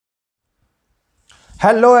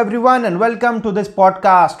Hello everyone and welcome to this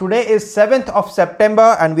podcast. Today is 7th of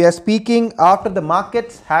September and we are speaking after the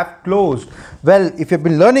markets have closed. Well, if you've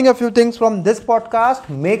been learning a few things from this podcast,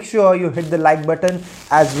 make sure you hit the like button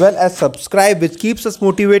as well as subscribe, which keeps us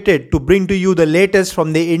motivated to bring to you the latest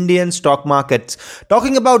from the Indian stock markets.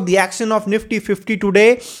 Talking about the action of Nifty 50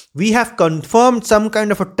 today, we have confirmed some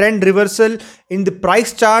kind of a trend reversal in the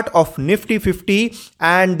price chart of Nifty 50,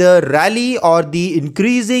 and the rally or the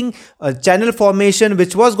increasing channel formation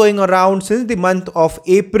which was going around since the month of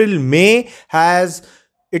April-May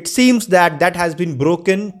it seems that has been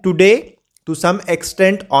broken today to some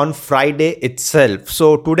extent on Friday itself.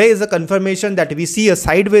 So today is a confirmation that we see a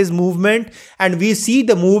sideways movement, and we see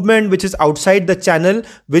the movement which is outside the channel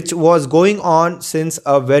which was going on since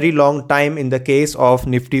a very long time in the case of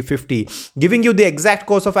Nifty 50. Giving you the exact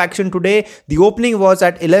course of action today, the opening was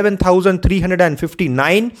at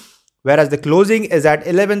 11,359. Whereas the closing is at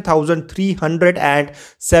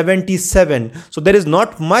 11,377. So there is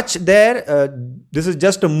not much there. This is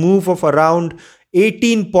just a move of around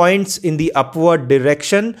 18 points in the upward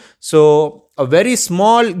direction. So a very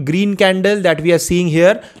small green candle that we are seeing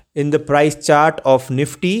here in the price chart of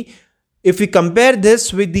Nifty. If we compare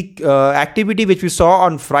this with the activity which we saw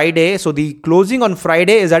on Friday, so the closing on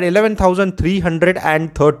Friday is at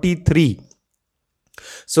 11,333.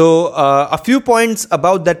 So a few points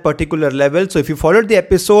about that particular level. So if you followed the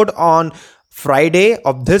episode on Friday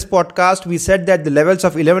of this podcast, we said that the levels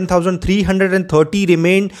of 11,330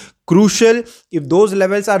 remain crucial. If those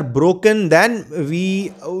levels are broken, then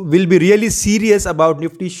we will be really serious about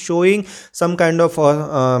Nifty showing some kind of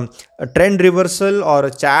a trend reversal or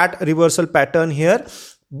a chart reversal pattern here.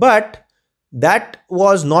 But that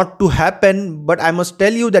was not to happen. But I must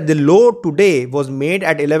tell you that the low today was made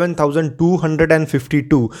at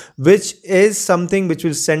 11,252, which is something which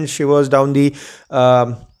will send shivers down the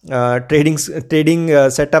trading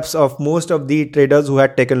setups of most of the traders who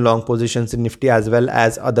had taken long positions in Nifty as well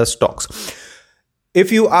as other stocks.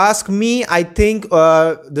 If you ask me, I think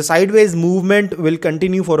the sideways movement will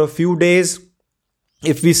continue for a few days.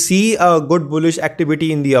 If we see a good bullish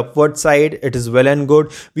activity in the upward side, it is well and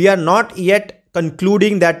good. We are not yet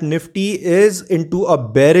concluding that Nifty is into a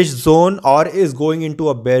bearish zone or is going into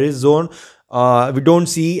a bearish zone. We don't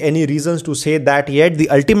see any reasons to say that yet. The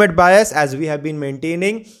ultimate bias, as we have been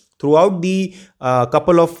maintaining throughout the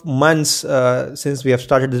couple of months since we have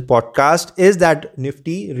started this podcast, is that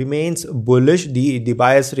Nifty remains bullish. The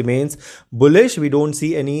bias remains bullish. We don't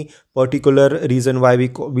see any particular reason why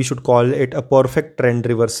we should call it a perfect trend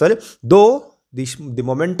reversal, though the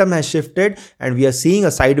momentum has shifted and we are seeing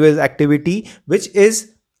a sideways activity which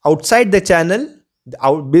is outside the channel,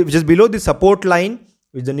 which is below the support line,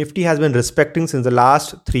 which the Nifty has been respecting since the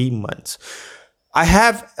last 3 months. I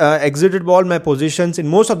have exited all my positions in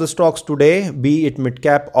most of the stocks today, be it mid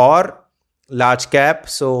cap or large cap.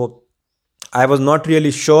 So I was not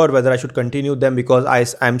really sure whether I should continue them because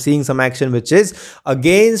I'm seeing some action which is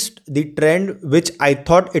against the trend which I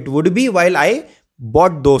thought it would be while I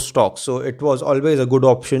bought those stocks. So it was always a good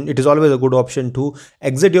option. It is always a good option to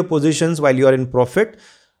exit your positions while you are in profit.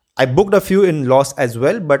 I booked a few in loss as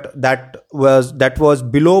well, but that was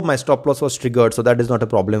below my stop loss was triggered. So that is not a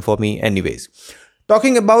problem for me anyways.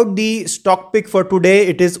 Talking about the stock pick for today,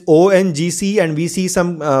 it is ONGC, and we see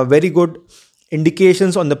some very good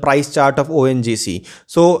indications on the price chart of ONGC.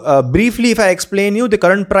 So briefly, if I explain you, the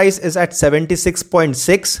current price is at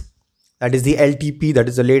 76.6. That is the LTP, that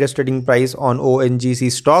is the latest trading price on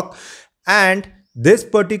ONGC stock. And this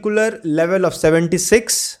particular level of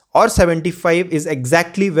 76 or 75 is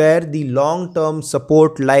exactly where the long-term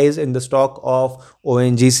support lies in the stock of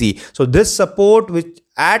ONGC. So this support, which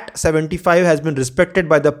at 75, has been respected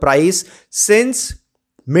by the price since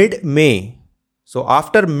mid-May. So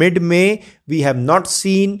after mid-May, we have not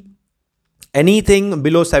seen anything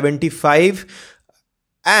below 75,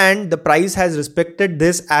 and the price has respected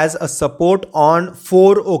this as a support on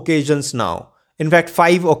 4 occasions now. In fact,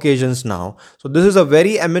 5 occasions now. So this is a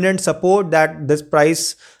very eminent support that this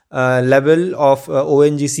price level of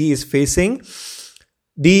ONGC is facing.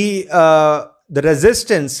 The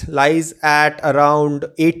resistance lies at around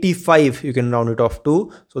 85. You can round it off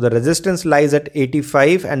to. So the resistance lies at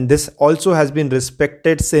 85, and this also has been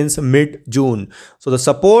respected since mid-June. So the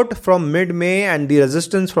support from mid-May and the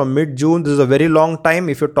resistance from mid-June, this is a very long time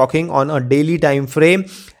if you're talking on a daily time frame,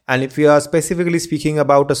 and if you are specifically speaking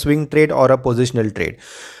about a swing trade or a positional trade.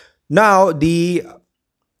 Now the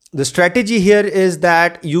strategy here is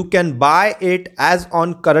that you can buy it as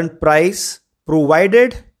on current price,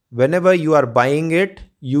 provided whenever you are buying it,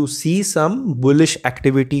 you see some bullish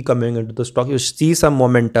activity coming into the stock, you see some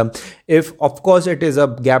momentum. If of course it is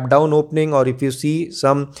a gap down opening, or if you see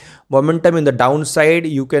some momentum in the downside,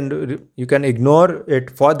 you can ignore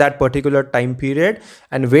it for that particular time period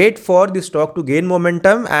and wait for the stock to gain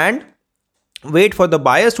momentum and wait for the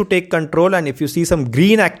buyers to take control. And if you see some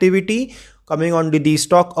green activity coming onto the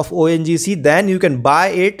stock of ONGC, then you can buy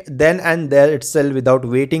it then and there itself without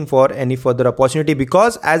waiting for any further opportunity,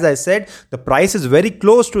 because as I said, the price is very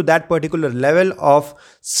close to that particular level of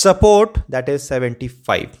support, that is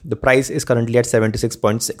 75. The price is currently at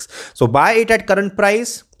 76.6. So buy it at current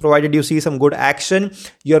price, provided you see some good action.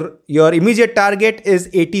 Your immediate target is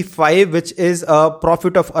 85, which is a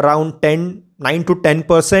profit of around 9 to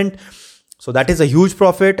 10%. So that is a huge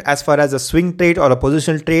profit as far as a swing trade or a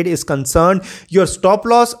positional trade is concerned. Your stop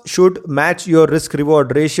loss should match your risk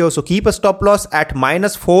reward ratio. So keep a stop loss at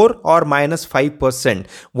 -4 or -5%.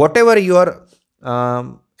 Whatever your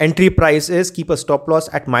entry price is, keep a stop loss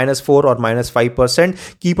at -4 or -5%.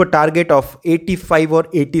 Keep a target of 85 or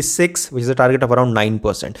 86, which is a target of around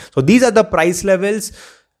 9%. So these are the price levels.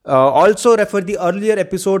 Also refer the earlier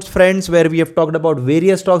episodes, friends, where we have talked about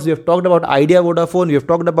various stocks. We have talked about Idea Vodafone. We have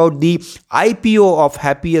talked about the IPO of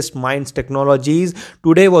Happiest Minds Technologies.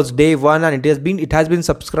 Today was day 1 and it has been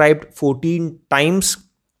subscribed 14 times.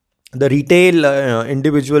 The retail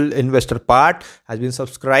individual investor part has been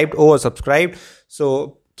oversubscribed.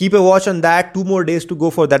 So keep a watch on that. 2 more days to go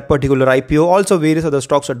for that particular IPO. Also, various other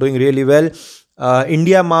stocks are doing really well.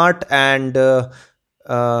 India Mart and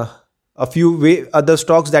a few other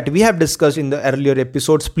stocks that we have discussed in the earlier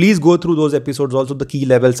episodes. Please go through those episodes. Also, the key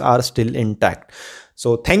levels are still intact.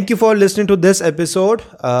 So thank you for listening to this episode.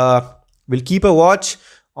 We'll keep a watch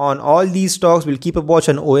on all these stocks. We'll keep a watch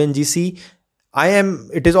on ONGC.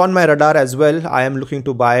 It is on my radar as well. I am looking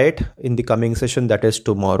to buy it in the coming session, that is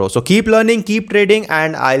tomorrow. So keep learning, keep trading,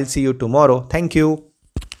 and I'll see you tomorrow. Thank you.